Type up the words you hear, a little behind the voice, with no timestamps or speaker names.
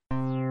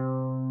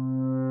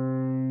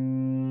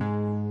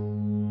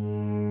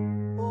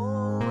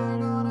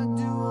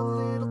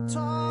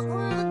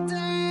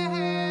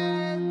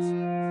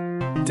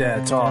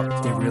Dad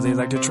talk, they really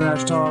like to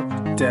trash talk.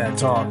 Dad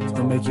talk,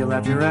 they'll make you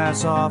laugh your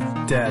ass off.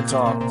 Dad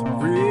talk,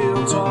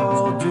 real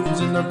tall dudes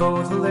and they're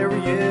both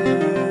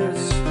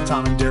hilarious.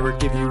 Tom and Derek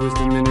give you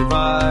wisdom and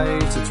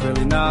advice. It's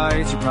really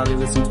nice, you probably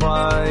listen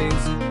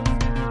twice.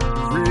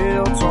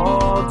 Real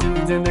tall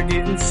dudes and they're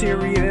getting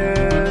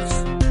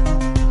serious.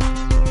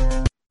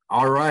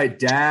 All right,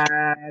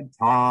 Dad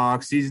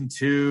Talk, Season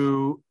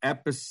 2,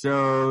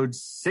 Episode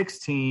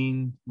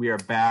 16. We are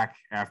back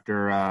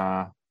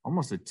after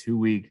almost a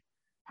 2-week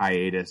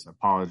hiatus.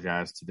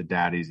 Apologize to the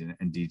daddies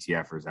and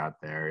DTFers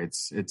out there.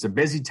 It's a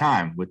busy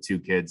time with 2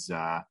 kids.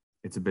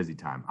 It's a busy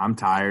time. I'm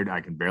tired. I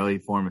can barely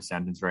form a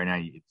sentence right now.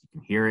 You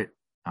can hear it.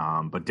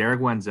 But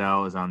Derek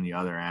Wenzel is on the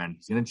other end.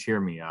 He's going to cheer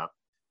me up.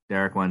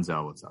 Derek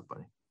Wenzel, what's up,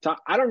 buddy?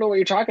 I don't know what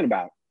you're talking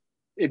about.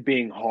 It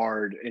being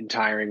hard and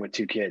tiring with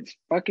 2 kids.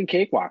 Fucking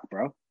cakewalk,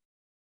 bro.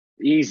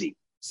 Easy.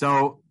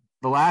 So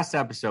the last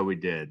episode we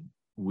did,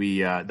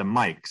 the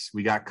mics,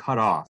 we got cut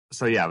off.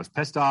 So yeah, I was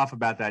pissed off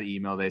about that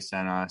email they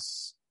sent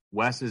us.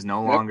 Wes is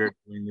no longer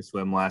doing the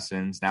swim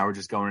lessons. Now we're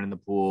just going in the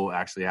pool,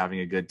 actually having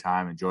a good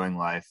time, enjoying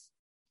life.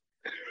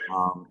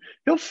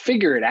 He'll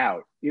figure it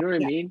out. You know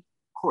what I mean?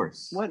 Of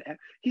course. What?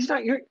 He's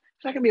not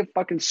gonna be a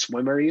fucking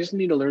swimmer. He doesn't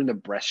need to learn the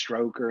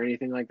breaststroke or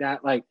anything like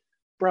that. Like,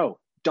 bro,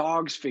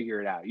 dogs figure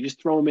it out. You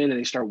just throw them in and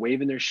they start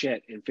waving their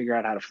shit and figure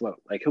out how to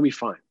float. Like, he'll be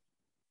fine.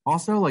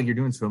 Also, like, you're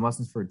doing swim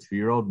lessons for a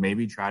 2-year-old.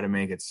 Maybe try to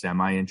make it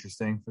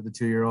semi-interesting for the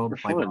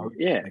 2-year-old. Like,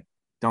 yeah. Like,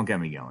 don't get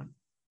me going.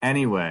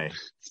 Anyway,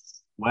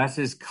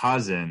 Wes's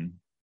cousin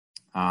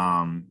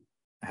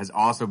has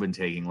also been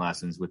taking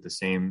lessons with the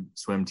same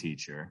swim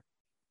teacher.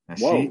 Now,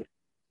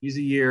 she's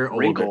a year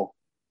older.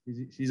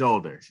 She's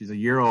older. She's a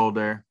year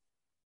older.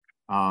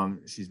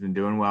 She's been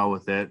doing well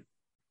with it,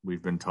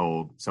 we've been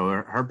told. So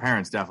her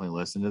parents definitely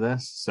listen to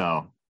this.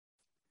 So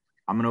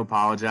I'm going to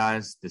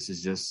apologize. This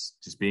is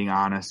just being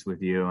honest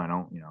with you.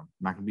 I'm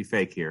not going to be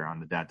fake here on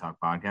the Dad Talk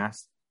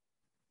podcast.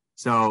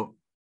 So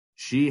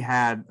she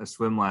had a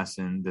swim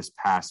lesson this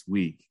past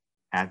week.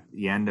 At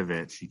the end of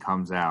it, she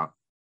comes out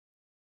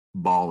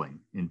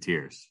bawling in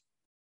tears.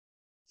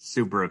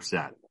 Super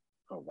upset.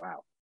 Oh,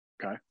 wow.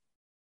 Okay.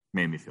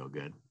 Made me feel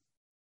good.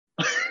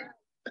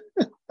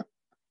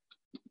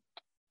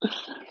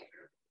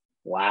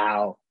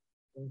 Wow.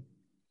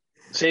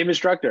 Same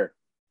instructor.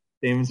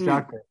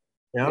 Yep.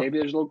 Maybe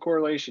there's a little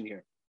correlation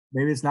here.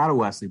 Maybe it's not a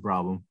Wesley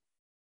problem.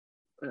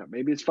 Yeah,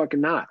 maybe it's fucking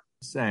not.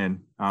 Just saying.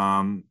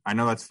 I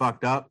know that's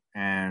fucked up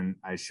and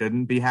I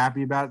shouldn't be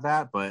happy about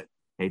that, but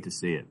hate to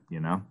see it, you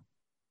know?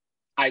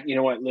 You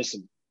know what?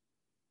 Listen,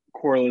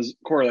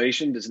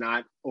 correlation does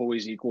not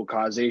always equal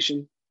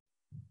causation.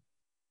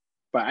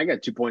 But I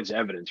got 2 points of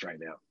evidence right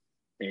now,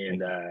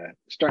 and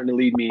starting to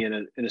lead me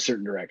in a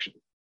certain direction.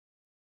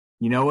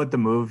 You know what the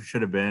move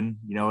should have been?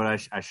 You know what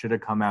I should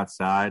have come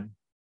outside,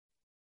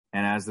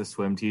 and as the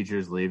swim teacher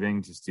is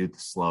leaving, just do the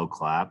slow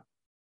clap.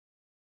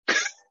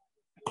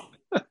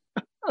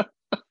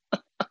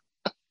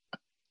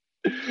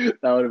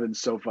 That would have been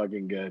so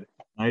fucking good.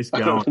 Nice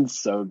going. That would have been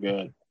so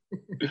good.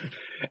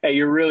 Hey,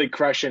 you're really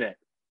crushing it.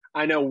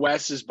 I know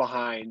Wes is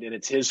behind, and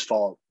it's his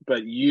fault,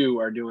 but you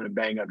are doing a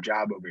bang-up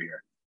job over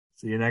here.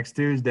 See you next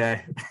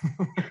Tuesday.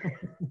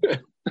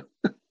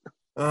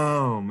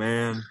 Oh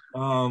man.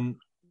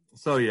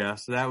 So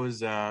that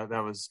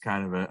was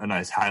kind of a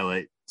nice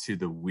highlight to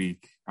the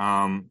week.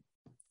 I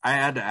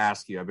had to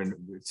ask you, I've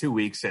been 2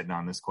 weeks sitting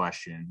on this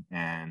question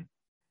and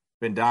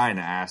been dying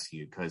to ask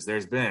you because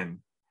there's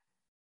been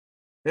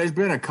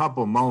a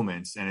couple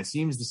moments and it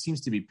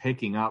seems to be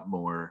picking up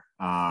more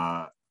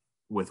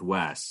with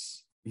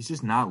Wes. He's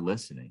just not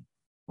listening.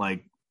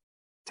 Like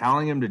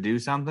telling him to do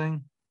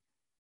something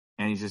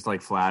and he's just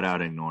like flat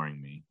out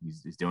ignoring me.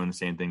 He's doing the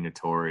same thing to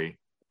Tori.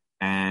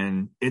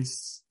 And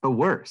it's the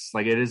worst.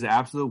 Like, it is the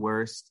absolute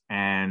worst.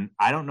 And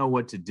I don't know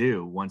what to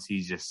do once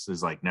he just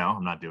is like, no,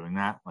 I'm not doing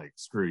that. Like,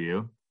 screw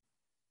you.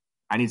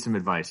 I need some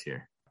advice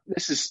here.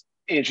 This is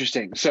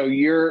interesting. So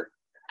you're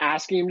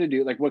asking him to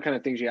do, like, what kind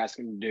of things are you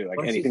asking him to do?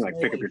 Like, anything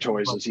like pick up your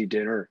toys as he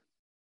did? Or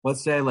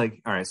let's say,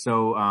 like, all right,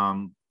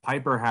 so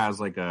Piper has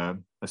like a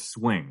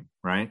swing,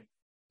 right?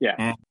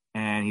 Yeah.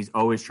 And he's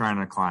always trying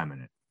to climb in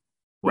it.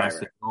 Wes,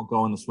 right. Don't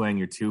go in the swing.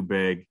 You're too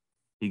big.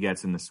 He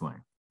gets in the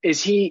swing.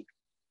 Is he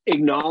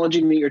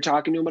acknowledging that you're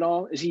talking to him at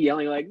all? Is he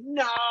yelling like,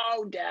 no,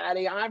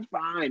 daddy, I'm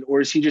fine? Or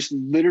is he just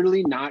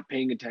literally not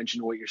paying attention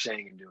to what you're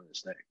saying and doing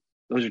this thing?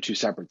 Those are 2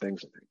 separate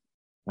things, I think.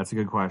 That's a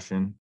good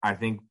question. I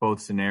think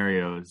both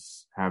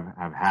scenarios have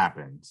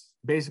happened.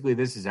 Basically,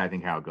 this is, I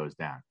think, how it goes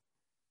down.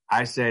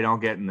 I say,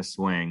 don't get in the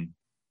swing.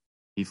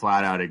 He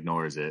flat out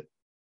ignores it.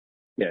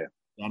 Yeah.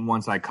 Then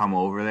once I come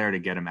over there to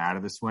get him out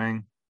of the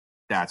swing,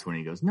 that's when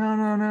he goes, no.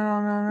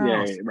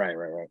 Yeah, right.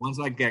 Once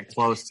I get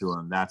close to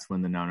him, that's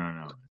when the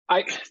no.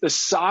 The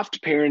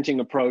soft parenting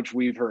approach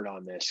we've heard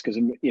on this, because,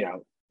 you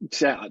know,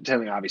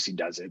 Telling obviously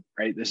does it,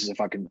 right? This is a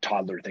fucking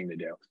toddler thing to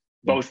do.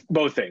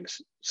 Both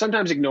things.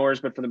 Sometimes ignores,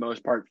 but for the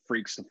most part,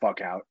 freaks the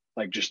fuck out.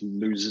 Like, just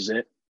loses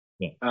it.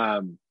 Yeah.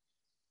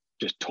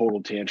 Just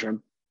total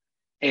tantrum.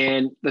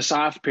 And the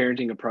soft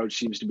parenting approach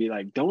seems to be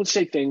like, don't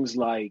say things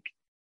like,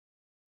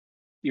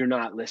 you're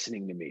not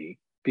listening to me,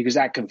 because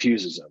that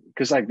confuses them.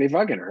 Because like they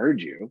fucking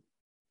heard you.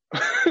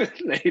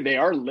 they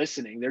are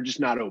listening. They're just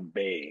not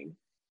obeying.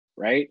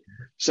 Right.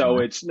 So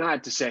it's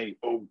not to say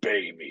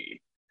obey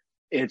me.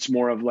 It's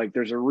more of like,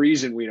 there's a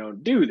reason we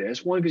don't do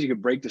this. One, because you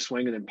could break the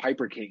swing and then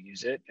Piper can't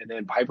use it. And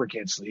then Piper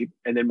can't sleep.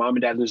 And then mom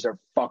and dad lose their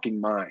fucking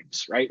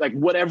minds. Right. Like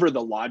whatever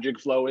the logic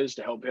flow is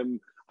to help him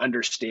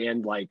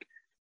understand like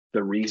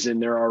the reason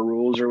there are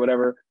rules or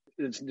whatever.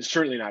 It's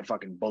certainly not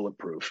fucking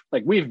bulletproof.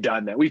 Like we've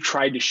done that. We've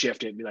tried to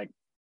shift it and be like,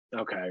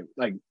 okay,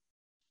 like,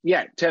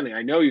 yeah, tell me,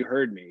 I know you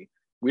heard me.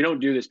 We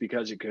don't do this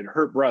because it could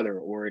hurt brother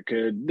or it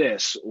could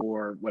this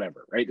or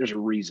whatever, right? There's a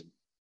reason.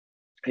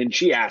 And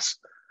she asks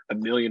a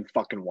million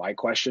fucking why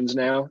questions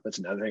now. That's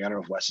another thing. I don't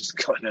know if Wes is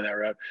going down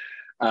that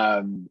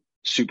road.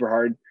 Super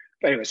hard.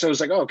 But anyway, so it's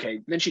like, oh,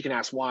 okay, then she can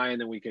ask why,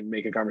 and then we can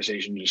make a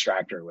conversation to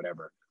distract her or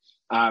whatever.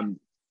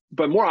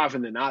 But more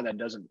often than not, that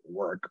doesn't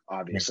work,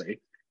 obviously.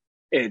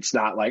 It's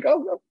not like,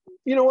 oh,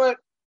 you know what,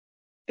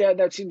 Dad,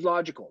 that seems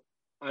logical.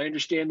 I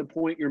understand the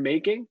point you're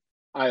making.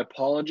 I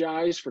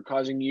apologize for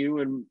causing you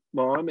and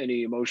mom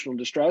any emotional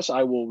distress.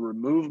 I will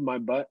remove my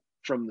butt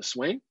from the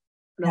swing,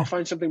 and I'll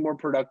find something more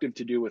productive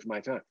to do with my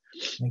time.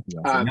 Thank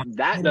you.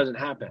 That doesn't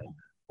happen.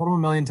 Told him a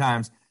million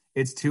times,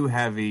 it's too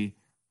heavy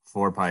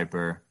for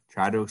Piper.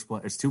 Try to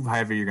explain. It's too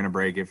heavy. You're going to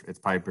break if it's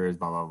Piper's,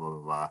 blah, blah, blah, blah,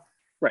 blah.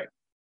 Right.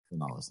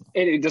 And all this stuff.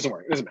 And it doesn't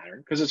work. It doesn't matter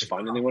because it's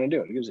fun and they want to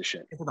do it. Who gives a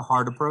shit? It's the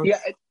hard approach. Yeah.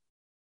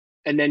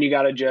 And then you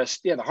got to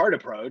just, the hard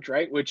approach,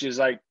 right? Which is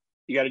like,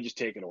 you got to just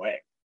take it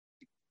away.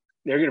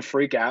 They're going to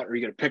freak out, or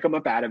you're going to pick them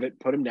up out of it,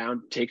 put them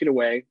down, take it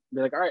away.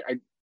 They're like, all right,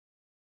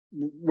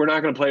 we're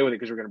not going to play with it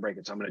because we're going to break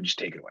it. So I'm going to just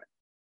take it away.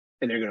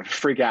 And they're going to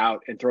freak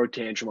out and throw a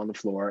tantrum on the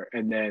floor.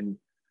 And then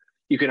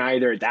you can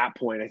either, at that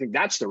point, I think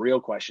that's the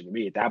real question to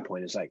me at that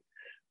point, is like,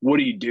 what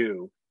do you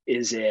do?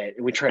 Is it,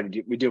 and we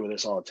deal with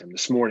this all the time.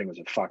 This morning was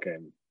a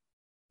fucking,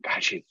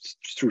 God, she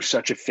threw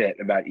such a fit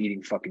about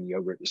eating fucking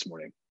yogurt this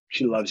morning.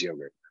 She loves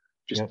yogurt.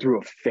 Just threw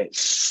a fit,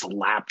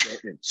 slapped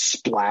it, and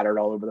splattered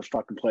all over the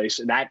fucking place.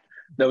 And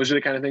those are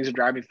the kind of things that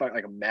drive me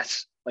like a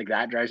mess like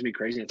that drives me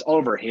crazy. It's all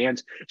over her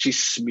hands. She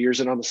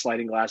smears it on the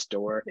sliding glass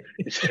door.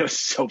 I was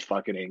so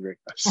fucking angry.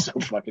 I was so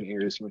fucking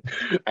angry this morning.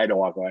 I had to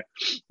walk away.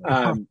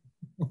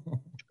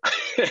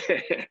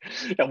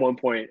 At one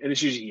point, and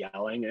she's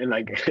yelling, and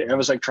like I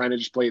was like trying to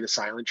just play the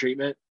silent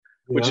treatment,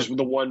 which is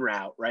the one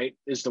route, right?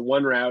 Is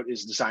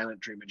the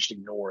silent treatment. Just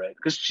ignore it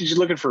because she's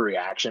looking for a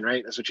reaction,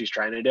 right? That's what she's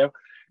trying to do.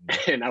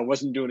 And I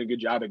wasn't doing a good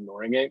job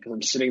ignoring it because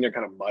I'm sitting there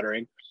kind of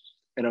muttering.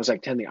 And I was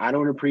like, Tenley, I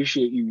don't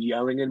appreciate you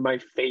yelling in my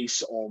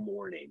face all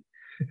morning.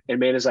 And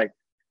man is like,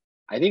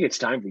 I think it's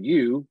time for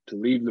you to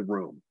leave the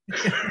room.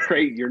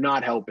 Right? You're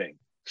not helping.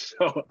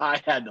 So I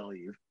had to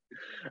leave.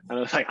 And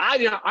I was like,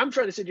 I'm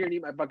trying to sit here and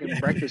eat my fucking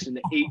breakfast in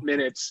the 8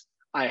 minutes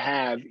I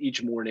have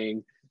each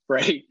morning,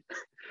 right?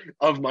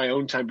 Of my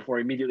own time before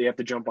I immediately have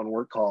to jump on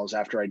work calls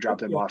after I drop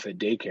them off at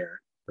daycare.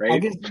 Right? I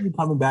guess you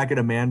coming back at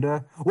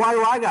Amanda. Why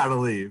do I gotta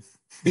leave?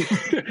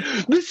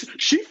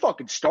 She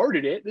fucking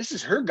started it. This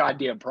is her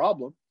goddamn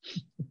problem.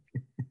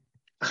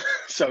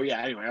 So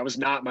yeah, anyway, I was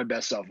not my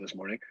best self this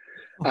morning.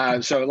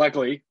 So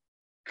luckily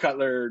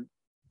Cutler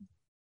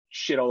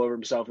shit all over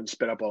himself and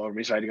spit up all over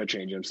me, so I had to go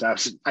change him. So that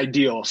was an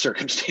ideal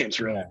circumstance,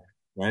 really.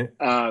 Yeah,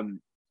 right.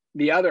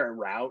 The other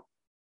route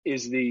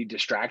is the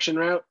distraction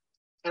route.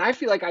 And I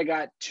feel like I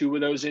got 2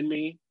 of those in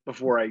me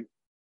before I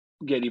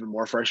get even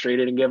more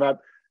frustrated and give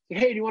up.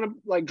 Hey, do you want to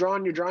like draw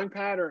on your drawing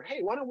pad? Or,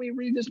 hey, why don't we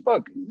read this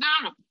book?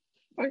 No.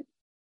 Right?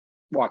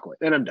 Walk away.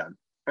 Then I'm done.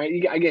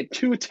 Right? I get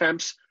 2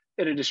 attempts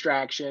at a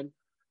distraction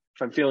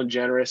if I'm feeling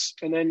generous.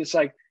 And then it's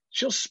like,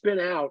 she'll spin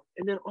out.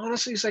 And then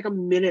honestly, it's like a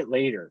minute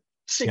later,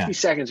 60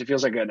 seconds. It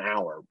feels like an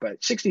hour,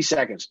 but 60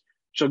 seconds,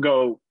 she'll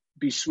go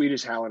be sweet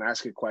as hell and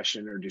ask a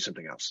question or do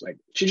something else. Like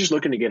she's just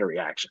looking to get a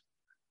reaction.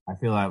 I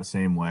feel that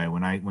same way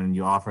when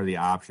you offer the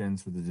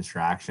options for the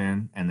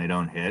distraction and they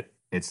don't hit,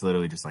 it's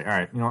literally just like, all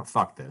right, you know what?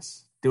 Fuck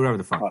this. Do whatever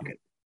the fuck you want.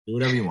 Do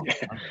whatever you want.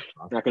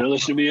 Not going to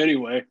listen to me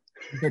anyway.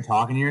 You're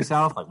talking to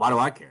yourself. Like, why do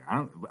I care?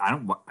 I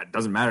don't, it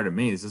doesn't matter to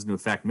me. This doesn't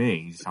affect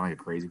me. You sound like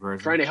a crazy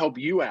person. Trying to help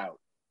you out.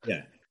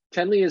 Yeah.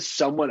 Tenley is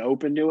somewhat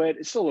open to it.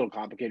 It's still a little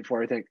complicated for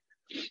her, I think.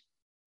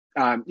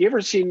 You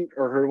ever seen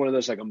or heard one of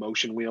those like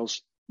emotion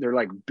wheels? They're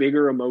like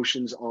bigger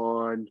emotions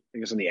on, I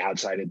guess on the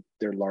outside,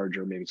 they're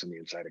larger. Maybe it's on the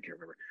inside. I can't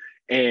remember.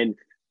 And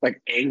like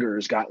anger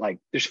has got like,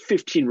 there's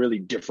 15 really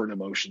different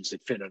emotions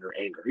that fit under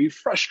anger. Are you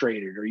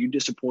frustrated? Are you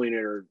disappointed?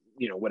 Or,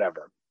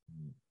 whatever.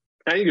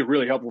 I think it's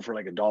really helpful for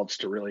like adults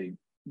to really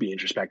be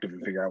introspective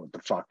and figure out what the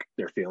fuck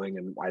they're feeling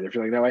and why they're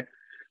feeling that way.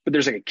 But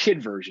there's like a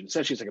kid version.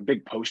 Essentially, it's like a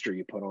big poster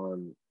you put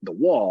on the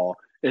wall.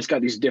 And it's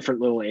got these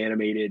different little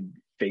animated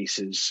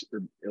faces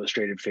or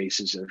illustrated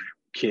faces of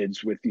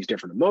kids with these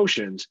different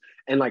emotions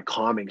and like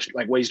calming,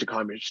 like ways to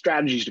calm your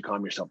strategies to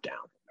calm yourself down.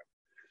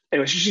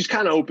 Anyway, she's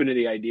kind of open to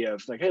the idea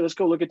of like, hey, let's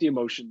go look at the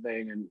emotion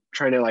thing and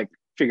trying to like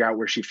figure out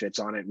where she fits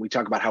on it. And we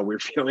talk about how we're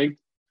feeling.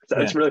 So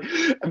it's really,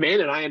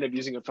 Amanda and I end up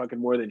using it fucking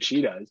more than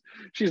she does.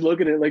 She's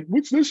looking at it like,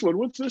 what's this one?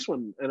 What's this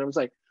one? And I was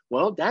like,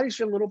 well, Daddy's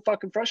feeling a little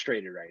fucking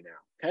frustrated right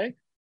now. Okay.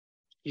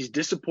 He's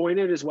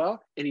disappointed as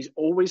well, and he's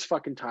always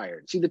fucking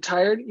tired. See, the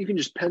tired, you can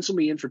just pencil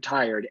me in for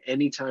tired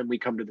anytime we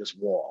come to this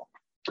wall.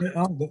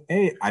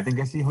 Hey, I think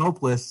I see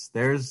hopeless.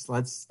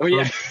 Let's. Oh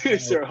yeah,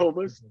 is there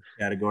hopeless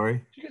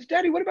category? She goes,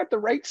 Daddy, what about the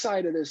right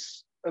side of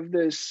this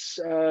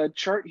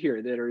chart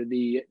here that are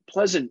the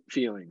pleasant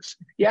feelings?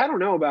 Yeah, I don't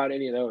know about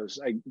any of those.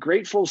 I'm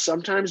grateful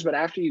sometimes, but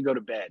after you go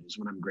to bed is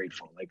when I'm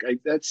grateful. Like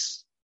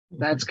that's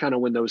kind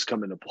of when those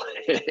come into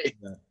play.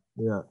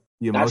 Yeah.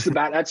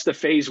 That's the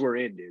phase we're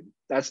in, dude.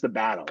 That's the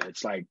battle.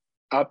 It's like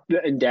up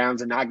and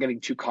downs and not getting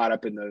too caught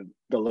up in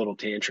the little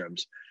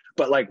tantrums.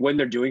 But like when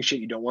they're doing shit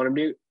you don't want them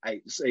to,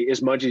 I say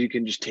as much as you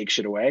can just take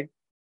shit away.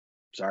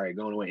 Sorry,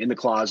 going away in the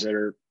closet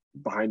or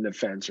behind the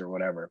fence or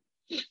whatever.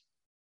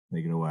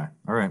 Take it away.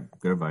 All right.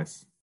 Good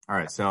advice. All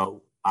right.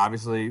 So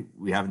obviously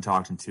we haven't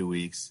talked in 2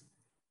 weeks.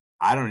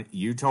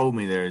 You told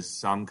me there's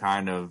some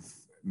kind of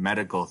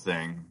medical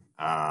thing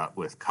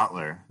with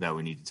Cutler that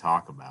we need to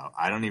talk about.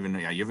 I don't even know.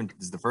 This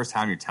is the first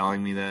time you're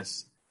telling me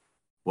this.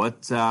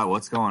 What's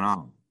going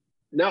on?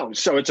 No.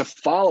 So it's a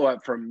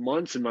follow-up from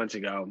months and months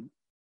ago.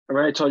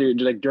 Remember I told you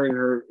like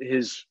during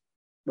his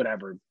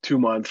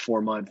 2-month,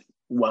 4-month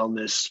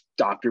wellness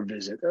doctor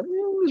visit,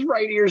 his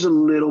right ear's a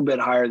little bit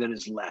higher than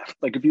his left.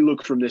 Like if you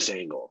look from this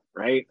angle,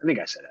 right? I think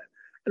I said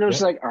that. And I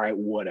was like, all right,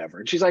 whatever.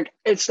 And she's like,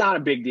 it's not a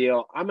big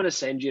deal. I'm going to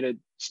send you to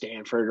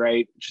Stanford,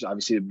 right? Which is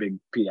obviously a big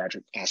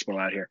pediatric hospital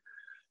out here.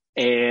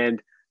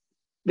 And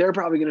they're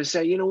probably going to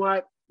say, you know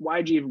what?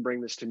 Why'd you even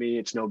bring this to me?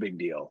 It's no big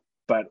deal,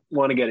 but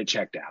want to get it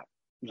checked out.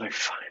 I was like,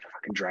 fine,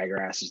 fucking drag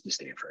our asses to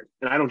Stanford.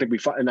 And I don't think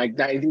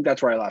I think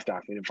that's where I left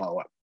off. We didn't follow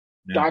up.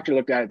 Yeah. Doctor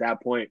looked at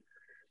that point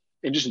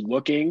and just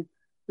looking,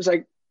 was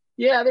like,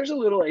 yeah, there's a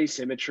little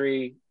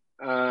asymmetry.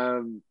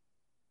 Not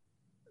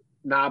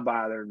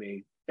bothering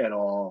me at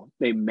all.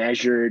 They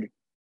measured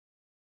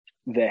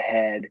the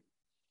head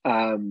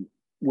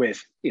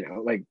with,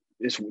 like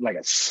this, like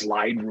a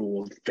slide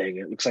rule thing.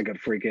 It looks like a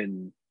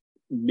freaking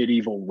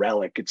medieval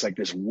relic. It's like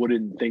this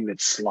wooden thing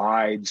that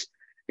slides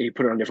and you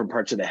put it on different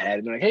parts of the head.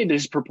 And they're like, hey,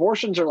 his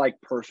proportions are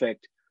like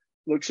perfect.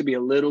 Looks to be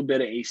a little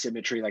bit of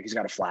asymmetry, like he's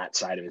got a flat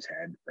side of his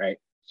head, right?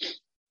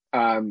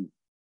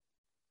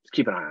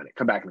 Keep an eye on it.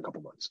 Come back in a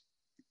couple months.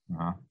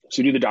 Uh-huh.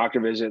 So you do the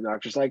doctor visit, and the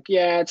doctor's like,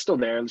 yeah, it's still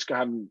there. Let's go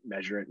have him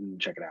measure it and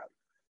check it out.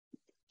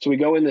 So we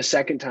go in the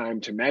second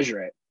time to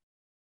measure it,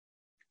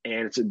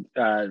 and it's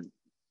a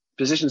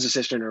physician's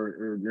assistant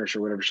or nurse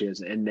or whatever she is.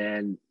 And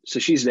then, so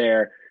she's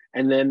there,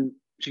 and then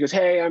she goes,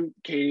 hey, I'm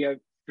Katie, a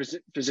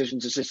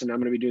physician's assistant. I'm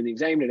going to be doing the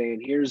exam today,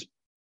 and here's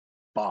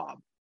Bob.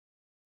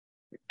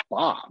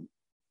 Bob?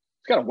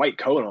 He's got a white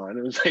coat on.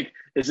 It was like,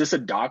 is this a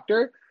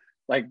doctor?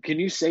 Like, can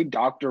you say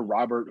Dr.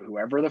 Robert,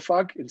 whoever the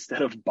fuck,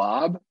 instead of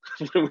Bob?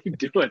 What are we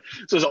doing?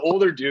 So it's an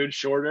older dude,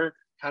 shorter,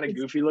 kind of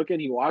goofy looking.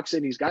 He walks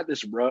in, he's got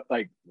this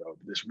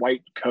this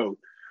white coat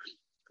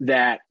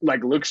that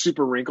like looks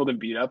super wrinkled and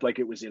beat up, like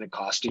it was in a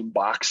costume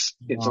box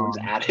in someone's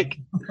attic.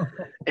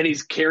 And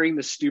he's carrying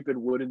the stupid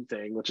wooden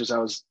thing, I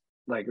was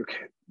like,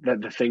 okay,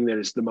 the thing that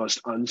is the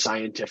most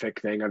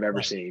unscientific thing I've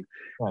ever seen.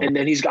 Right. And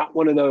then he's got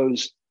one of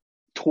those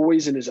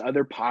toys in his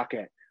other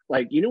pocket.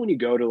 Like, when you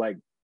go to like,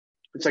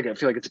 it's like, I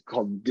feel like it's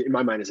called, in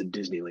my mind, it's a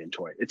Disneyland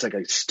toy. It's like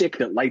a stick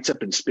that lights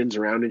up and spins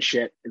around and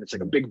shit. And it's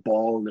like a big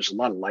ball and there's a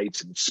lot of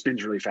lights and it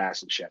spins really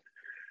fast and shit.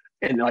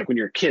 And like when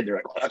you're a kid, they're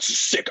like, oh, that's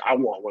sick. I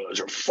want one of those.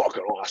 They're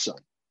fucking awesome.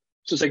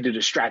 So it's like to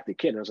distract the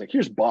kid. And I was like,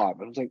 here's Bob.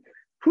 And I was like,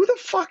 who the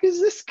fuck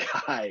is this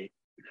guy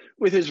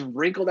with his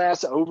wrinkled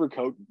ass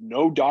overcoat,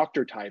 no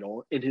doctor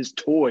title, and his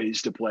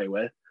toys to play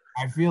with?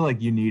 I feel like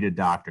you need a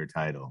doctor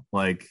title.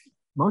 Like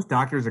most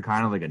doctors are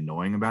kind of like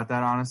annoying about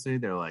that, honestly.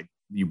 They're like,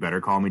 you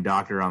better call me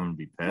doctor. I'm going to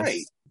be pissed.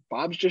 Right.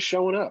 Bob's just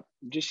showing up.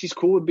 He's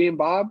cool with being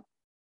Bob.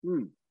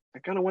 I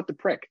kind of want the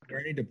prick. Are there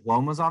any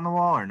diplomas on the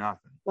wall or nothing?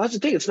 Well, that's the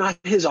thing. It's not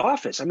his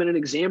office. I'm in an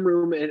exam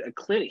room at a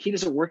clinic. He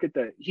doesn't work at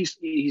he's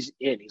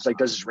like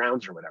does his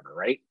rounds or whatever,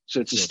 right? So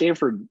it's a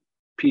Stanford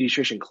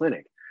pediatrician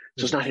clinic.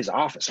 So it's not his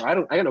office. So I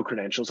got no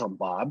credentials on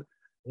Bob.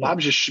 Yeah.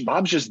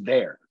 Bob's just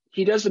there.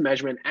 He does the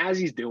measurement as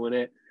he's doing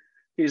it.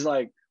 He's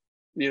like,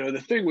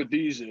 the thing with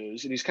these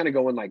is, and he's kind of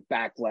going like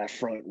back left,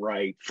 front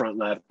right, front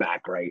left,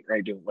 back right,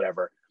 doing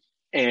whatever.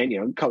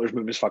 And, Cutler's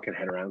moving his fucking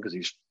head around because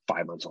he's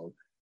 5 months old.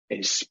 And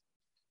he's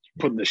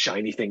putting the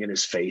shiny thing in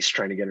his face,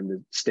 trying to get him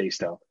to stay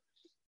still.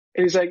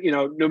 And he's like,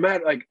 no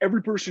matter, like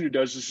every person who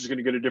does this is going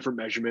to get a different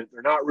measurement.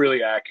 They're not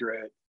really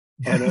accurate.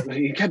 And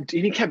he kept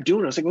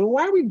doing it. I was like, well,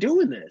 why are we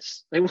doing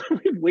this? Like, what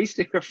are we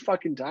wasting our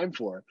fucking time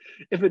for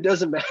if it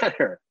doesn't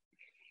matter?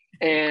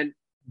 And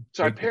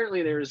so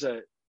apparently there's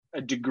a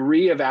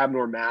degree of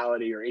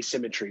abnormality or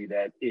asymmetry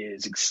that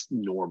is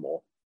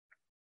normal.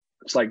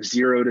 It's like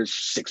 0 to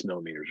 6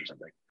 millimeters or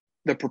something.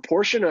 The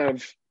proportion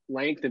of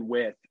length and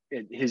width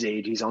at his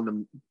age, he's on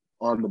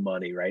the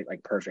money, right?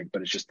 Like perfect,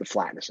 but it's just the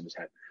flatness of his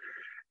head.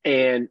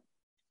 And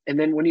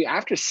then when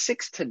after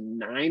 6 to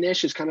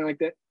 9-ish is kind of like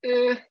that,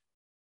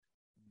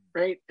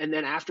 right? And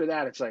then after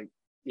that, it's like,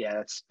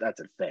 yeah,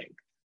 that's a thing.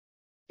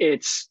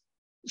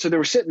 So they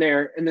were sitting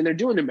there and then they're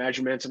doing their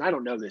measurements, and I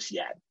don't know this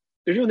yet.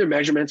 They're doing their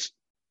measurements.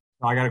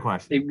 I got a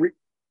question.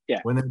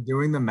 When they're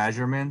doing the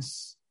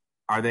measurements,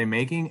 are they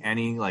making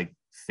any like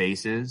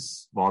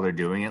faces while they're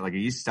doing it? Like, are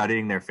you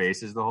studying their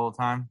faces the whole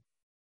time?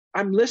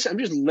 I'm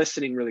just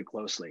listening really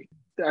closely.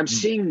 I'm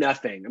seeing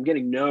nothing. I'm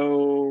getting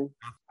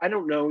I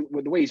don't know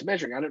the way he's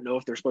measuring. I don't know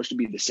if they're supposed to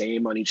be the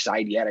same on each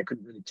side yet. I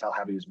couldn't really tell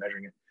how he was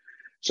measuring it.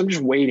 So I'm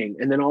just waiting.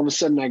 And then all of a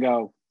sudden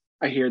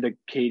I hear that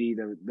Katie,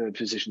 the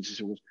physician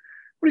assistant, goes,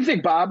 "What do you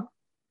think, Bob?"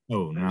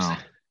 Oh, no.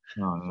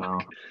 Oh, no.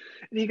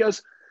 And he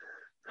goes,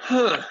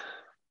 "Huh."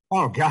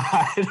 Oh,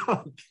 God.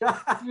 Oh,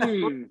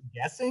 God.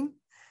 Guessing?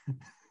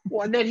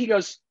 Well, and then he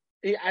goes,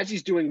 as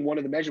he's doing one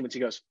of the measurements, he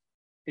goes,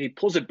 and he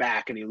pulls it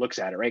back and he looks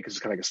at it, right? Because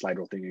it's kind of like a slide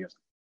rule thing. He goes,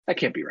 "That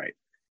can't be right."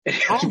 And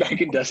he goes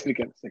back and does it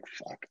again. It's like,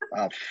 fuck.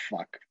 Oh,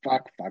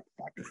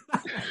 fuck.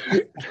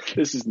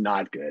 This is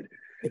not good.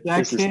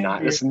 This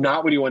is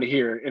not what you want to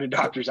hear in a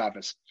doctor's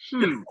office.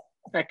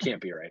 That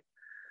can't be right.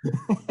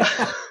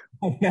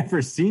 I've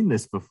never seen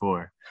this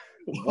before.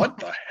 What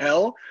the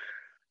hell?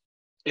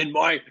 In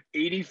my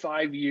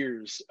 85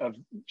 years of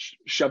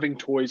shoving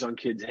toys on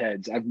kids'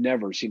 heads, I've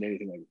never seen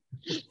anything like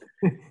it.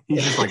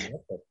 He's just like,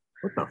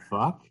 what the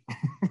fuck?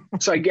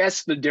 So I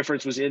guess the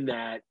difference was in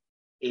that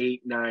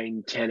 8,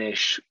 9,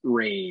 10-ish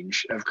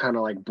range of kind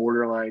of like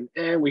borderline,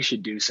 we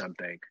should do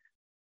something.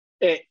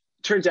 It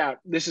turns out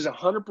this is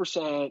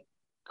 100%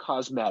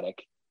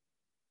 cosmetic,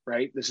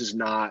 right? This is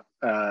not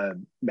a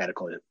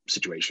medical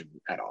situation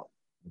at all.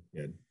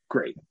 Good.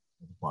 Great.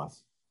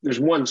 Plus. There's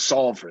one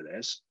solve for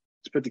this.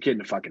 Let's put the kid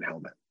in a fucking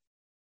helmet.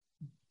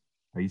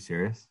 Are you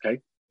serious?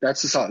 Okay.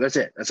 That's the solve. That's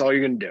it. That's all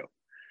you're going to do.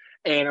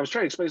 And I was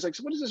trying to explain, it's like,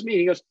 so what does this mean?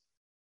 He goes,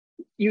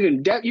 you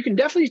can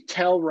definitely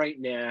tell right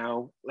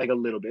now, like a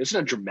little bit. It's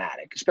not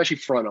dramatic, especially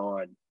front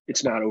on.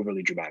 It's not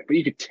overly dramatic, but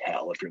you could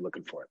tell if you're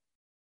looking for it.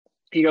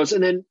 He goes,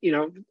 and then,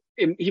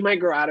 he might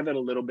grow out of it a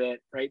little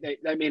bit, right?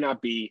 That may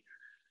not be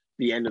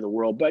the end of the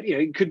world, but,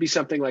 it could be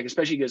something like,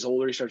 especially he gets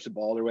older, he starts to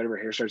bald or whatever,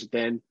 hair starts to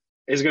thin.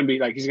 It's going to be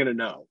like, he's going to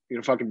know. He's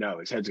going to fucking know.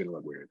 His head's going to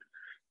look weird.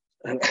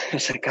 And I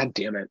was like, God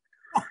damn it.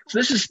 So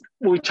this is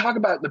when we talk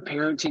about the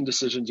parenting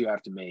decisions you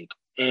have to make.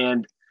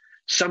 And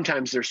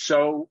sometimes they're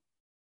so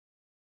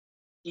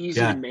easy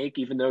to make,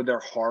 even though they're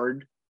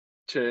hard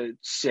to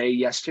say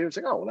yes to. It's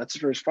like, oh, well, that's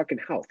for his fucking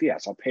health.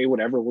 Yes, I'll pay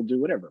whatever. We'll do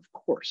whatever. Of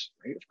course,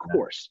 right? Of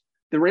course.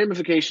 The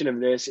ramification of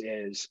this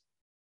is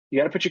you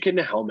got to put your kid in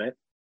a helmet.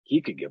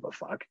 He could give a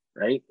fuck,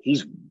 right?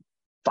 He's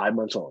 5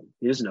 months old.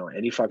 He doesn't know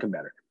any fucking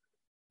better.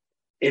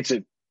 It's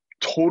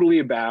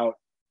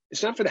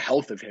not for the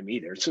health of him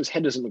either. So his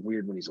head doesn't look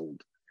weird when he's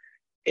old.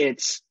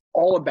 It's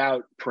all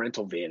about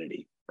parental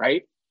vanity,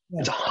 right? Yeah.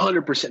 It's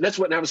 100%. That's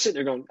what, and I was sitting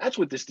there going, that's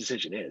what this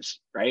decision is,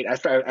 right?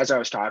 As I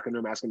was talking to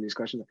him, asking these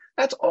questions,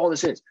 that's all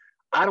this is.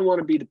 I don't want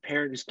to be the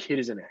parent whose kid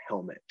is in a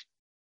helmet.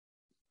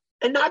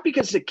 And not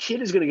because the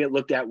kid is going to get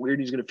looked at weird,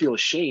 he's going to feel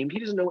ashamed. He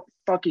doesn't know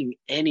fucking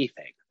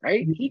anything,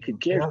 right? He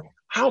could care. Yeah.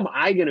 How am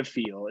I going to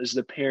feel as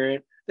the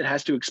parent that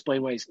has to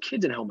explain why his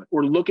kid's in a helmet?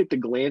 Or look at the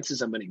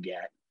glances I'm going to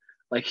get.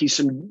 Like he's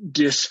some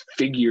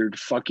disfigured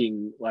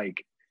fucking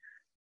like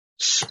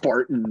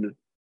Spartan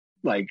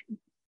like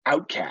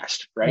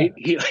outcast, right?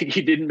 Yeah.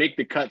 He didn't make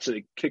the cut, so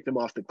they kicked him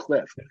off the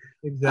cliff.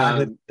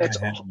 Exactly. That's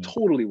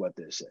totally what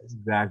this is. That's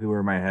exactly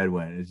where my head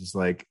went. It's just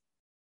like,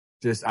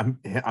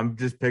 I'm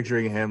just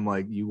picturing him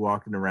like you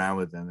walking around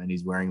with him, and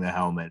he's wearing the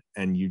helmet,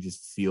 and you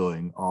just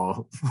feeling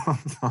all.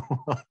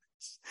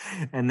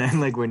 And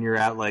then like when you're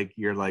at like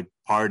your like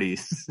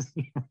parties,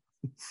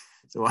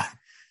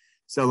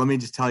 So let me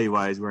just tell you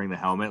why he's wearing the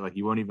helmet. Like,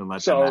 you won't even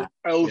let them.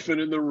 Elephant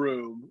in the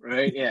room,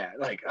 right? Yeah.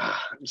 Like,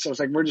 so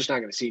it's like, we're just not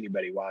going to see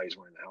anybody while he's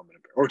wearing the helmet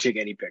or take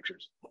any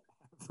pictures.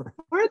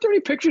 Why aren't there any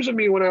pictures of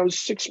me when I was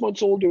 6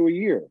 months old to a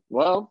year?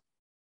 Well,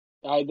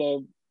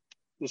 the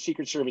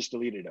Secret Service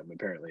deleted them.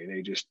 Apparently,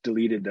 they just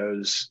deleted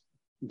those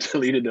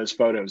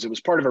photos. It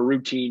was part of a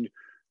routine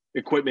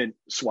equipment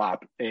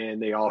swap,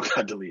 and they all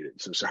got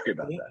deleted. So sorry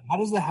about that. How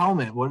does the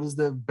helmet? What is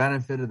the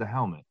benefit of the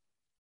helmet?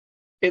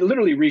 It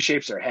literally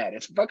reshapes their head.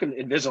 It's fucking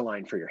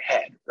Invisalign for your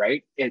head,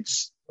 right?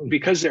 It's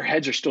because their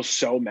heads are still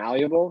so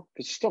malleable,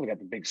 because they still got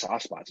the big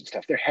soft spots and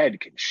stuff. Their head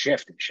can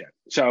shift and shit.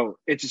 So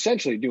it's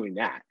essentially doing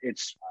that.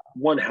 It's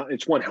one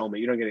helmet.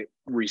 You don't get it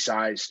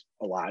resized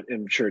a lot.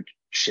 I'm sure it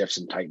shifts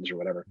and tightens or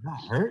whatever.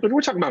 But we're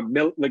talking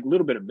about like a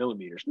little bit of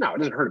millimeters. No, it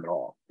doesn't hurt them at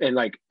all. And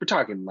like we're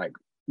talking like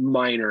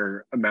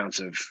minor amounts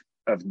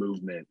of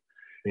movement.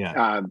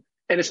 Yeah.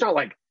 And it's not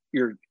like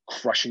you're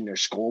crushing their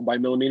skull by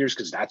millimeters,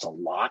 because that's a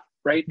lot.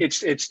 Right. It's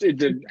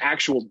the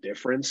actual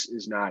difference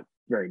is not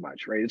very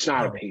much, right? It's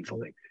not a painful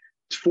thing.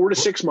 It's 4 to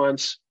 6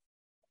 months,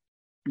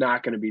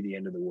 not going to be the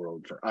end of the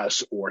world for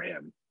us or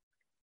him.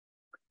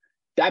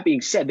 That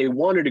being said, they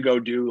wanted to go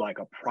do like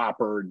a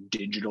proper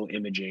digital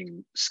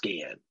imaging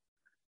scan.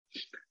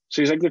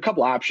 So he's like, there are a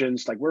couple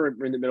options. Like, we're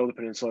in the middle of the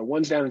peninsula.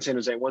 One's down in San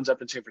Jose, one's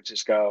up in San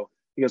Francisco.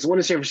 He goes, the one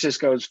in San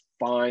Francisco is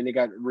fine. They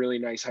got really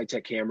nice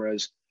high-tech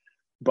cameras,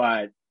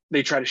 but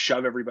they try to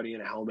shove everybody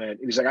in a helmet.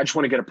 And he's like, I just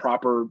want to get a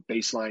proper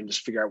baseline,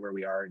 just figure out where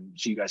we are and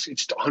see you guys.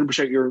 It's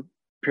 100% your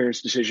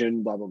parents'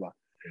 decision, blah, blah, blah.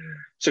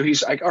 So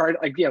he's like, all right,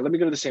 like, yeah, let me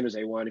go to the San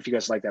Jose one if you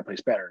guys like that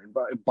place better. And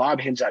Bob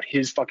hands out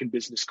his fucking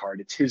business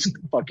card. It's his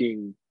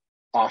fucking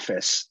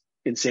office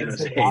in San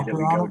Jose that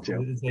we go to.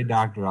 Did it say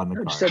doctor on the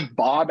card? It said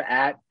Bob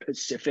at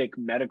Pacific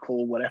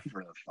Medical, whatever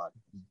the fuck.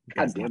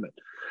 God damn it.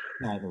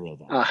 Not a real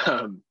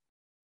doctor.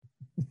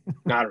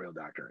 Not a real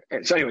doctor.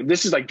 And so anyway,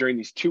 this is like during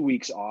these 2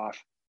 weeks off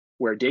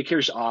where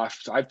daycare's off.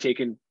 So I've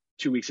taken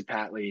 2 weeks of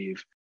pat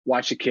leave,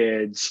 watched the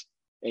kids,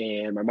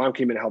 and my mom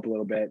came in to help a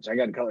little bit. So I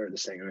got to color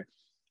this thing. Right?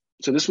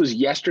 So this was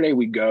yesterday.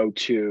 We go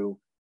to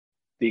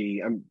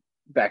I'm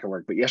back at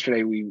work, but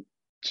yesterday we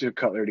took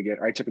Cutler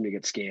I took him to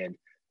get scanned.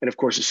 And of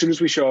course, as soon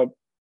as we show up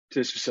to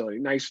this facility,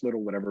 nice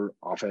little whatever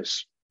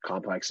office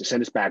complex, to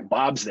send us back,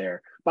 Bob's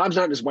there. Bob's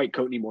not in his white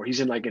coat anymore. He's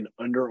in like an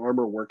Under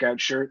Armour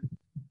workout shirt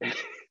and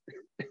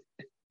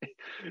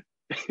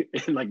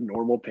like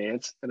normal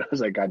pants. And I was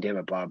like, God damn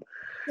it, Bob.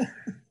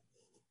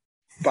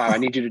 Bob, I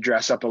need you to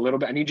dress up a little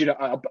bit. I need you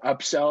to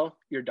upsell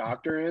your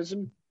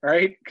doctorism,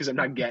 right? Because I'm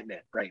not getting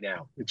it right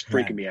now. It's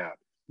freaking me out.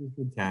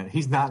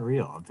 He's not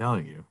real, I'm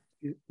telling you.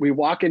 We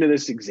walk into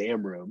this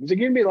exam room. He's like,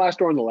 give me the last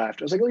door on the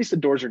left. I was like, at least the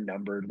doors are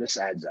numbered. This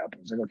adds up. I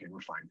was like, okay,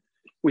 we're fine.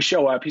 We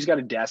show up. He's got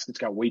a desk that's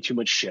got way too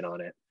much shit on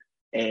it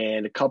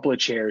and a couple of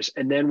chairs.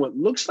 And then what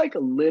looks like a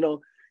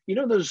little, you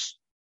know, those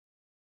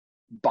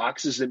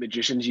boxes that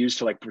magicians use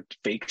to like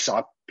fake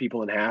saw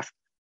people in half?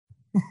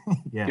 Yeah.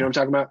 You know what I'm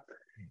talking about?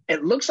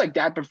 It looks like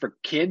that, but for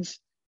kids.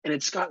 And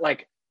it's got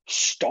like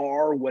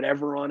star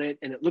whatever on it.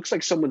 And it looks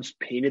like someone's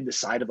painted the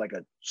side of like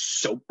a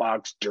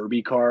soapbox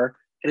derby car.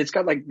 And it's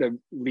got like the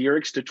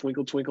lyrics to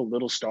Twinkle, Twinkle,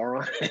 Little Star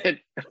on it.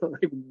 I'm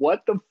like,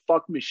 what the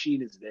fuck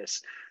machine is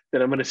this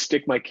that I'm going to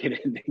stick my kid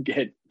in and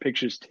get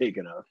pictures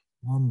taken of?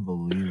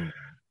 Unbelievable.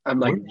 I'm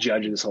like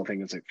judging this whole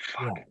thing. It's like,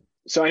 fuck. Yeah.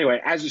 So anyway,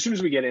 as soon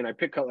as we get in, I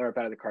pick Cutler up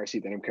out of the car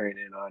seat that I'm carrying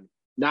in on.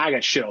 Now I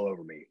got shit all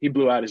over me. He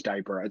blew out his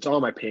diaper. It's all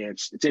in my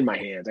pants. It's in my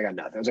hands. I got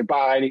nothing. I was like,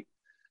 Bob.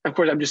 Of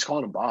course, I'm just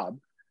calling him Bob.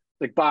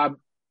 Like, Bob,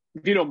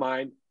 if you don't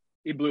mind,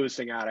 he blew this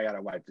thing out. I got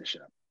to wipe this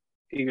shit up.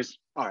 He goes,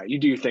 all right, you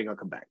do your thing. I'll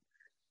come back.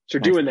 So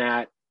doing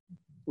that,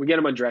 we get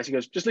him undressed. He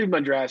goes, just leave him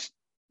undressed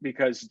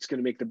because it's going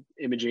to make the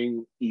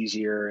imaging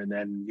easier and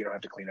then you don't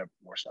have to clean up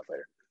more stuff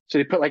later. So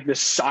they put like this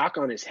sock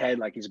on his head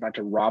like he's about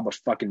to rob a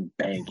fucking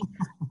bank.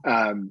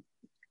 And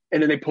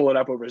then they pull it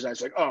up over his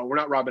eyes like, oh, we're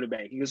not robbing a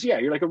bank. He goes, yeah,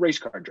 you're like a race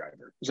car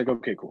driver. It's like,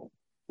 okay, cool.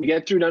 We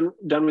get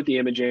done with the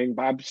imaging.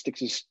 Bob sticks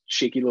his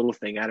shaky little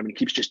thing at him and he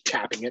keeps just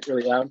tapping it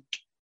really loud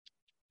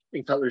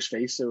in Cutler's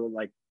face. So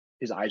like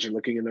his eyes are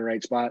looking in the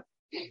right spot.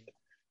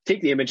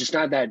 Take the image. It's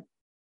not that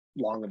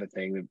long of a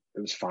thing.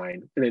 It was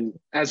fine. And then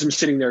as I'm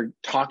sitting there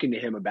talking to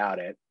him about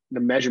it, the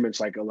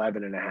measurement's like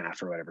 11 and a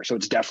half or whatever. So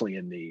it's definitely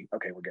in the,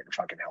 okay, we're getting a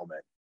fucking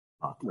helmet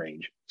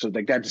range. So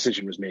like that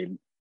decision was made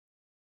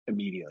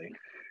immediately.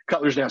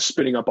 Cutler's now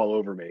spitting up all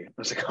over me. I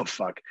was like, oh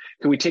fuck.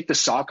 Can we take the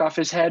sock off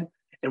his head?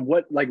 And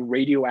what like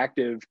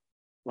radioactive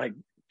like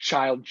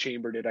child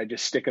chamber did I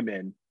just stick him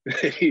in?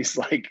 He's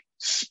like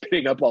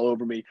spitting up all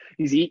over me.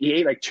 He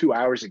ate like 2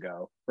 hours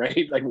ago,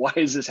 right? Like, why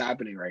is this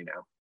happening right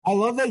now? I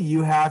love that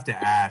you have to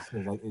ask,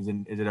 like, is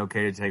it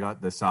okay to take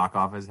out the sock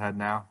off his head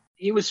now?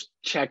 He was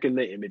checking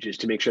the images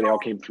to make sure they all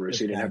came through, so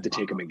he didn't have to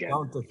take them again.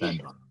 Don't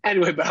defend him.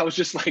 Anyway, but I was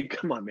just like,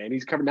 come on, man.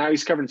 He's covered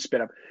in spit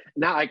up.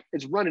 Now, like,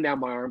 it's running down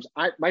my arms.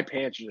 My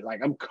pants are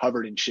like, I'm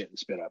covered in shit and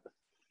spit up.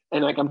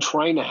 And like, I'm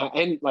trying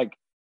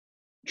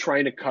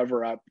to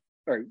cover up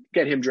or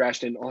get him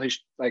dressed in all his,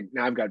 like,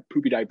 now I've got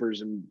poopy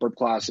diapers and burp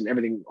cloths and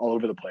everything all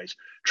over the place,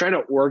 trying to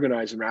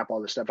organize and wrap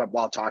all this stuff up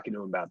while talking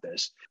to him about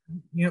this.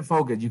 You can't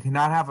focus. You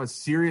cannot have a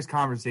serious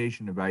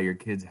conversation about your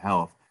kid's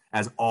health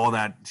as all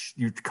that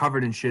you're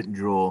covered in shit and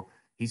drool.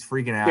 He's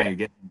freaking out. Yeah. You're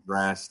getting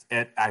dressed.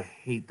 I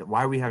hate that.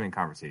 Why are we having a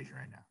conversation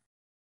right now?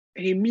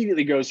 And he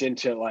immediately goes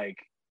into like,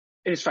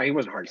 and it's fine. He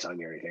wasn't hard selling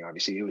me or anything,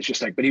 obviously. It was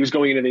just like, but he was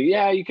going into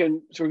you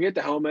can, so we get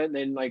the helmet. And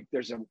then like,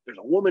 there's a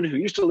woman who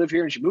used to live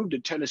here and she moved to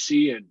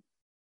Tennessee, and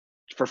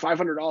for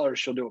 $500,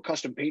 she'll do a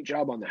custom paint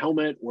job on the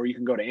helmet, or you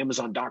can go to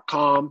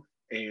Amazon.com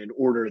and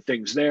order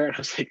things there. And I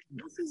was like,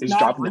 he's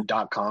dropping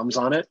the .coms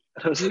on it.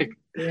 And I was like,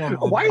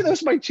 why are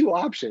those my two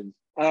options?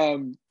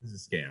 This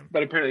is a scam.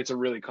 But apparently it's a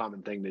really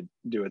common thing to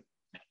do it.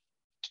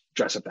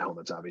 Dress up the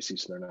helmets, obviously,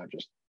 so they're not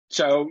just.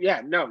 So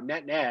yeah, no,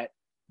 net.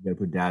 You gotta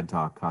put Dad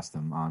Talk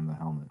custom on the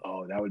helmet.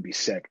 Oh, that would be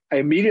sick. I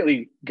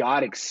immediately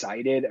got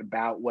excited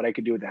about what I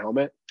could do with the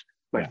helmet.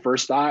 My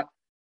first thought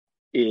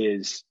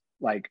is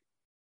like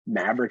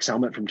Maverick's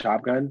helmet from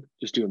Top Gun.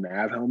 Just do a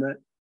Mav helmet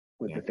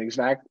with the things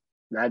back.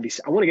 That'd be.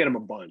 I want to get him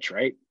a bunch,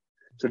 right?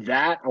 So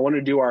that I want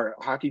to do our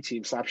hockey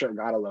team Slapshot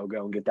Regatta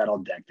logo and get that all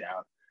decked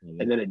out.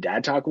 Mm-hmm. And then a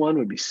Dad Talk one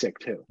would be sick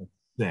too.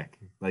 Sick.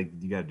 Like,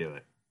 you gotta do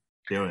it.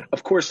 Do it.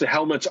 Of course, the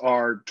helmets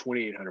are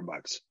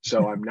 $2,800,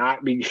 so I'm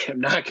not going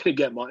to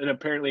get one. And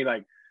apparently,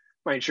 like,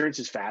 my insurance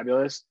is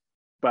fabulous,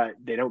 but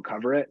they don't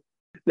cover it.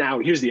 Now,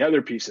 here's the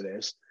other piece of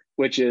this,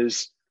 which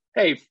is,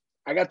 hey,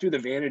 I got through the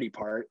vanity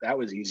part. That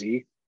was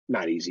easy.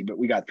 Not easy, but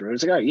we got through it.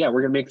 It's like, oh, yeah,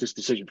 we're going to make this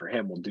decision for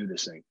him. We'll do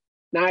this thing.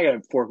 Now I got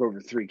to fork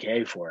over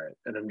 $3,000 for it.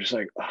 And I'm just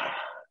like,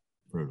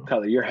 oh,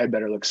 Cutler, your head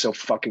better look so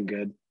fucking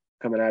good.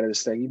 coming out of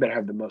this thing. You better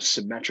have the most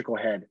symmetrical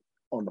head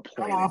on the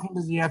How planet. often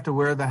does he have to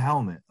wear the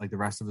helmet? Like the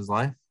rest of his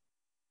life?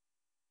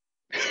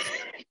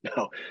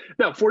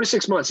 No, 4 to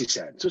 6 months, he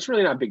said. So it's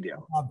really not a big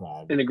deal Not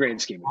bad. in the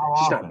grand scheme of How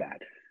things. It's not often?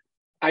 bad.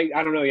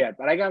 I don't know yet,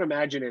 but I got to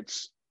imagine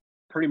it's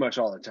pretty much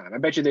all the time. I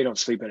bet you they don't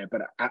sleep in it,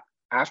 but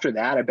after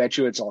that, I bet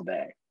you it's all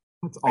day.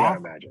 It's I got to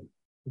awful. imagine.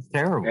 It's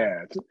terrible.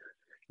 Yeah.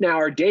 Now,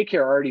 our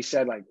daycare already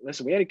said, like,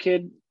 listen, we had a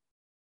kid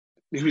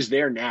who's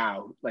there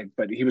now, like,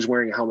 but he was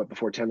wearing a helmet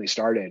before Tenley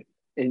started.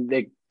 And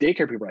the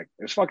daycare people are like,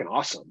 it's fucking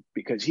awesome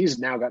because he's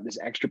now got this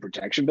extra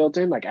protection built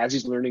in. Like, as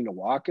he's learning to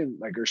walk and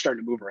like are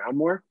starting to move around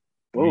more,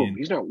 boom,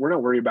 we're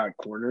not worried about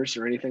corners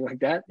or anything like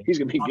that. He's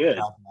gonna be good.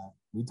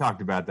 We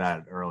talked about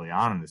that early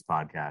on in this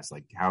podcast,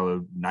 like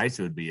how nice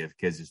it would be if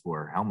kids just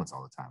wore helmets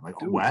all the time. Like,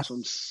 Dude, Wes, that's what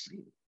I'm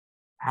saying.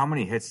 how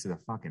many hits to the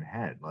fucking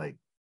head? Like,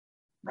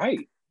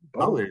 Right.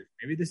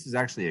 maybe this is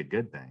actually a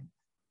good thing.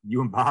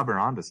 You and Bob are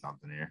onto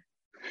something here.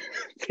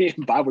 Me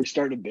and Bob, we're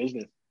starting a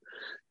business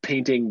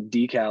painting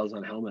decals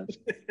on helmets.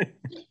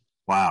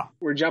 Wow.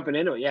 We're jumping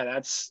into it.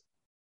 Yeah,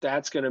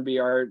 that's going to be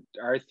our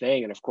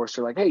thing. And of course,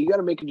 they're like, hey, you got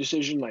to make a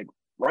decision like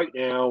right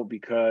now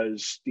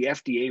because the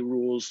FDA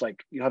rules,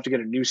 like you'll have to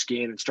get a new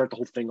scan and start the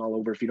whole thing all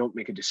over if you don't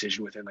make a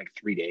decision within like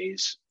 3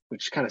 days,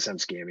 which kind of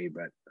sounds scammy,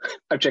 but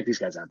I've checked these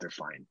guys out. They're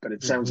fine, but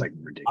it sounds like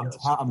ridiculous.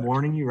 I'm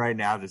warning you right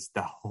now.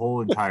 The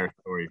whole entire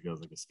story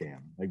feels like a scam.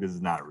 Like this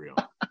is not real.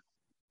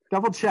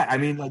 Double check. I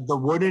mean, like the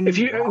wooden. If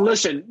you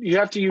listen, you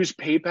have to use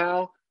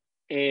PayPal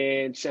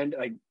and send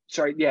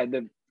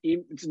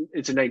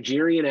it's a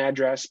Nigerian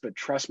address, but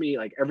trust me,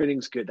 like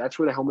everything's good. That's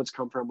where the helmets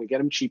come from. We get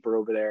them cheaper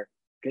over there.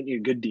 Getting you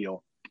a good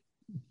deal.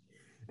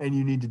 And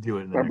you need to do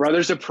it. My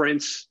brother's a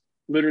prince,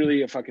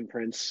 literally a fucking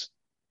prince.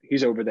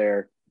 He's over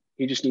there.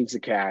 He just needs the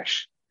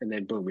cash, and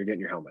then boom, you're getting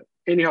your helmet,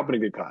 and you're helping a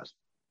good cause.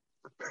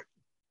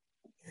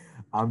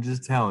 I'm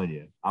just telling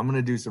you. I'm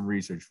gonna do some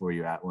research for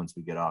you once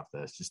we get off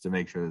this, just to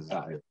make sure this is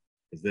real.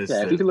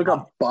 If you can look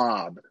up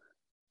Bob,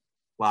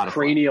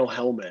 cranial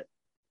helmet.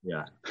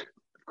 Yeah.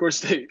 Of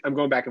course, I'm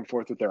going back and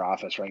forth with their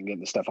office, right, and getting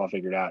the stuff all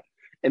figured out.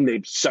 And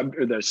the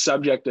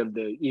subject of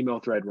the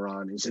email thread we're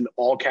on is in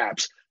all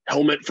caps,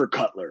 helmet for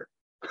Cutler.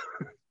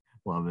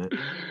 Love it.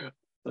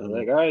 I'm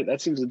like, all right,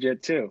 that seems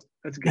legit too.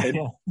 That's good.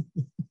 Yeah.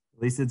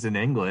 At least it's in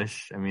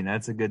English. I mean,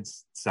 that's a good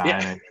sign.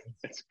 Yeah,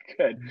 that's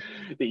good.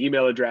 The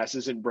email address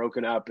isn't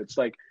broken up. It's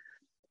like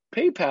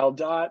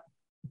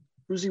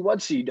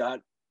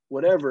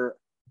PayPal.whatever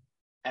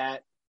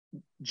at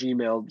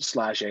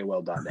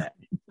gmail/AOL.net.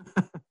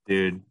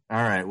 Dude.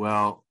 All right.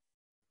 Well,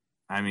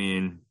 I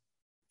mean,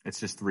 it's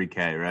just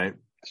 $3,000, right?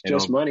 It's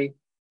just money.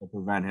 It'll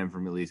prevent him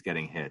from at least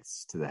getting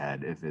hits to the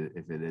head if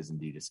it is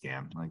indeed a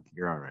scam. Like,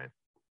 you're all right.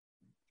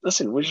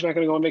 Listen, we're just not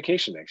going to go on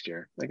vacation next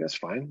year. Like, that's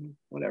fine.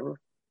 Whatever.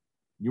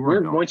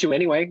 We're going to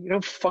anyway. You know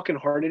how fucking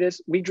hard it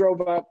is? We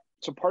drove up.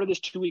 So part of this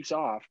 2 weeks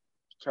off,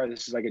 sorry,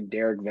 this is like a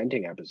Derek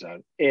venting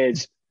episode,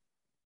 is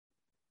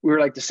we were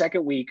like the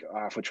second week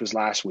off, which was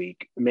last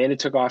week. Amanda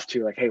took off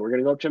to like, hey, we're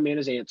going to go up to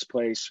Amanda's aunt's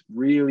place,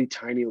 really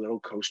tiny little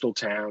coastal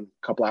town,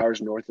 a couple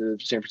hours north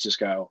of San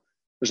Francisco.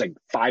 There's like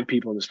 5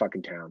 people in this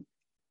fucking town.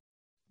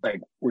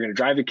 Like, we're going to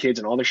drive the kids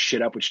and all their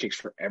shit up, which takes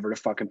forever to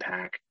fucking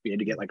pack. We had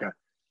to get like a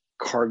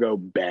cargo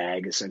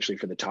bag essentially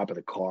for the top of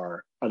the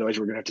car. Otherwise,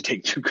 we're going to have to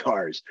take 2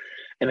 cars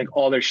and like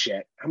all their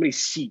shit. How many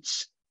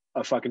seats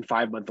a fucking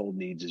 5-month-old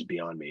needs is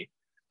beyond me.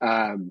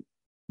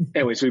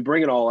 Anyway, so we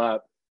bring it all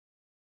up.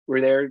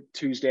 We're there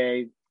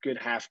Tuesday, good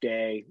half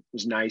day. It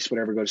was nice,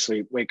 whatever, go to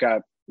sleep. Wake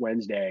up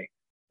Wednesday.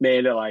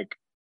 Amanda, like,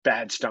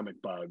 bad stomach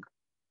bug.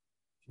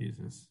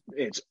 Jesus.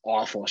 It's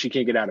awful. She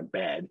can't get out of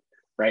bed,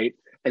 right?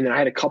 And then I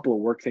had a couple of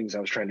work things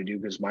I was trying to do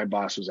because my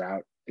boss was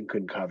out and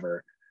couldn't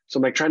cover. So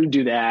I'm like trying to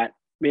do that.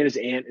 Amanda's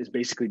aunt is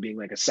basically being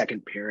like a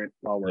second parent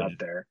while we're up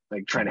there,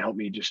 like trying to help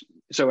me just.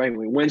 So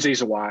anyway,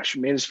 Wednesday's a wash.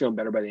 Amanda's feeling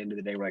better by the end of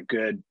the day. We're like,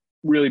 good,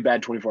 really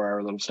bad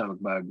 24-hour little stomach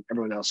bug.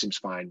 Everyone else seems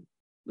fine.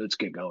 Let's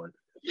get going.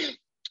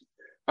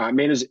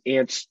 Amanda's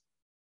aunt's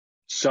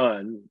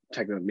son,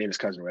 technically Amanda's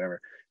cousin or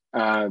whatever,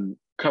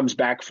 comes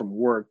back from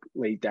work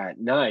late that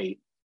night.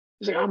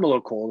 He's like, I'm a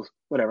little cold.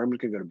 Whatever, I'm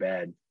just going to go to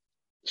bed.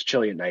 It's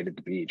chilly at night at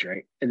the beach,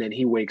 right? And then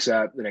he wakes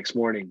up the next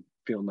morning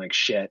feeling like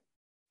shit,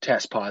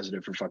 test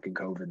positive for fucking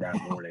COVID that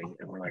morning.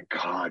 And we're like,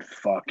 God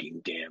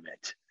fucking damn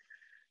it.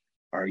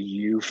 Are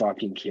you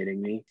fucking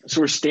kidding me?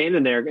 So we're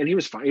standing there, and he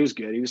was fine. He was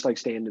good. He was like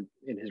standing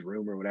in his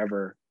room or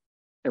whatever.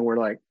 And we're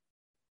like,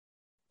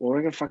 well,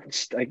 we're going to fucking,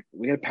 like,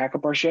 we got to pack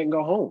up our shit and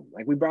go home.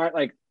 Like, we brought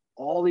like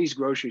all these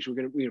groceries. We're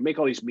going to make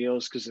all these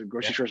meals because the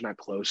grocery store's not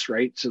close,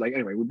 right? So like,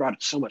 anyway, we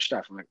brought so much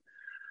stuff. I'm like,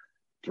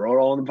 throw it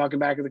all in the fucking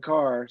back of the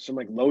car. So I'm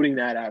like loading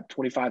that up,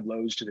 25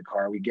 loads to the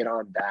car. We get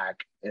on back,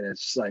 and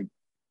it's like,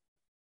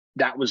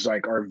 that was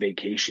like our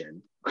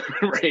vacation,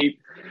 right?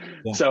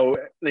 Yeah. So,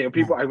 you know,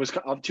 people, I was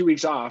 2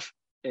 weeks off,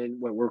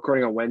 and when we're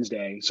recording on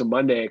Wednesday, so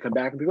Monday I come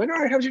back and people are like,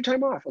 all right, how's your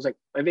time off? I was like,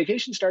 my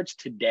vacation starts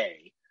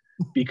today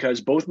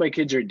because both my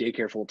kids are at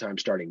daycare full time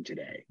starting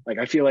today. Like,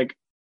 I feel like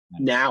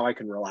now I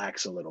can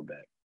relax a little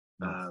bit.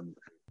 You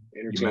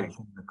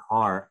mentioned the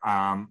car.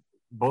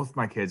 Both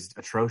my kids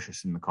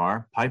atrocious in the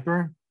car.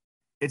 Piper,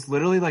 it's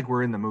literally like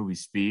we're in the movie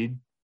Speed,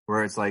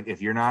 where it's like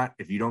if you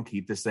don't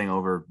keep this thing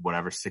over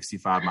whatever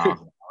 65 miles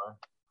an hour,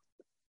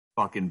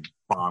 fucking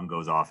bomb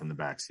goes off in the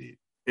backseat.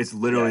 It's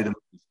literally the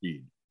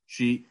movie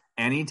Speed.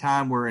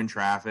 Anytime we're in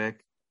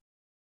traffic,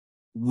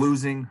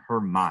 losing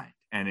her mind.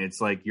 And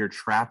it's like you're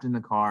trapped in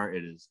the car.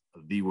 It is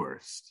the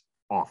worst.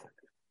 Awful.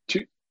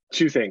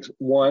 Two things.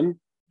 One,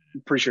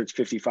 I'm pretty sure it's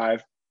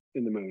 55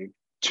 in the movie.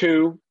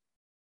 Two,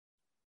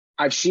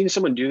 I've seen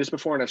someone do this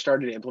before and I've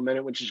started to implement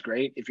it, which is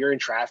great. If you're in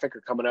traffic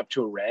or coming up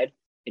to a red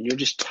and you're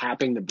just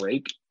tapping the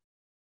brake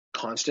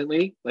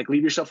constantly, like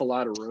leave yourself a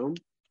lot of room,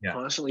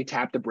 constantly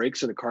tap the brake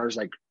so the car's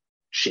like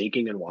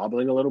shaking and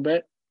wobbling a little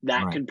bit.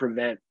 That can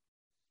prevent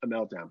a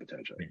meltdown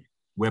potentially.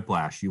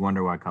 Whiplash. You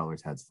wonder why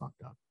Cutler's head's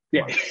fucked up.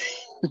 Yeah.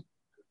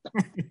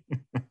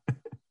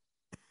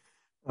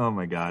 Oh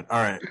my God.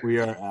 All right. We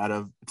are out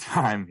of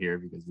time here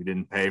because we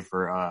didn't pay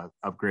for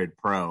Upgrade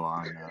Pro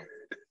on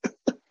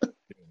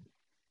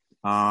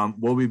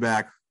we'll be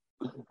back.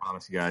 I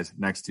promise you guys,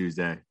 next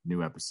Tuesday,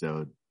 new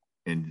episode.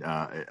 And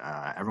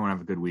everyone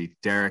have a good week.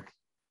 Derek,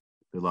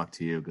 good luck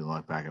to you. Good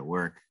luck back at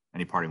work.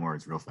 Any parting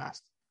words real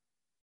fast?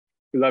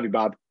 We love you,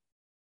 Bob.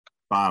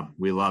 Bob,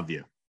 we love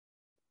you.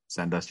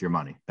 Send us your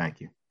money.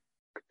 Thank you.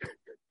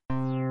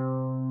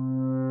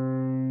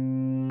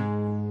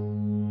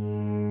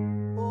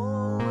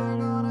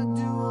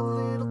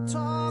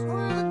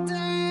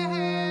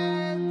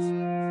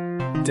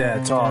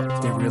 Dad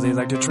talk, they really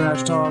like to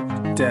trash talk.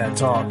 Dad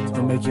talk,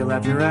 they'll make you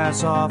laugh your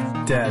ass off.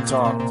 Dad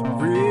talk,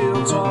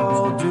 real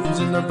tall dudes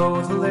and they're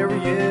both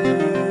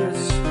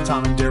hilarious.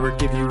 Tom and Derek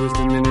give you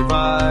wisdom and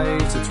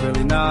advice. It's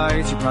really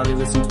nice, you probably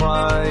listen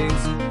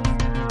twice.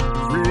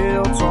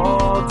 Real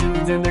tall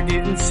dudes and they're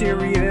getting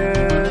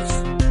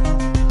serious.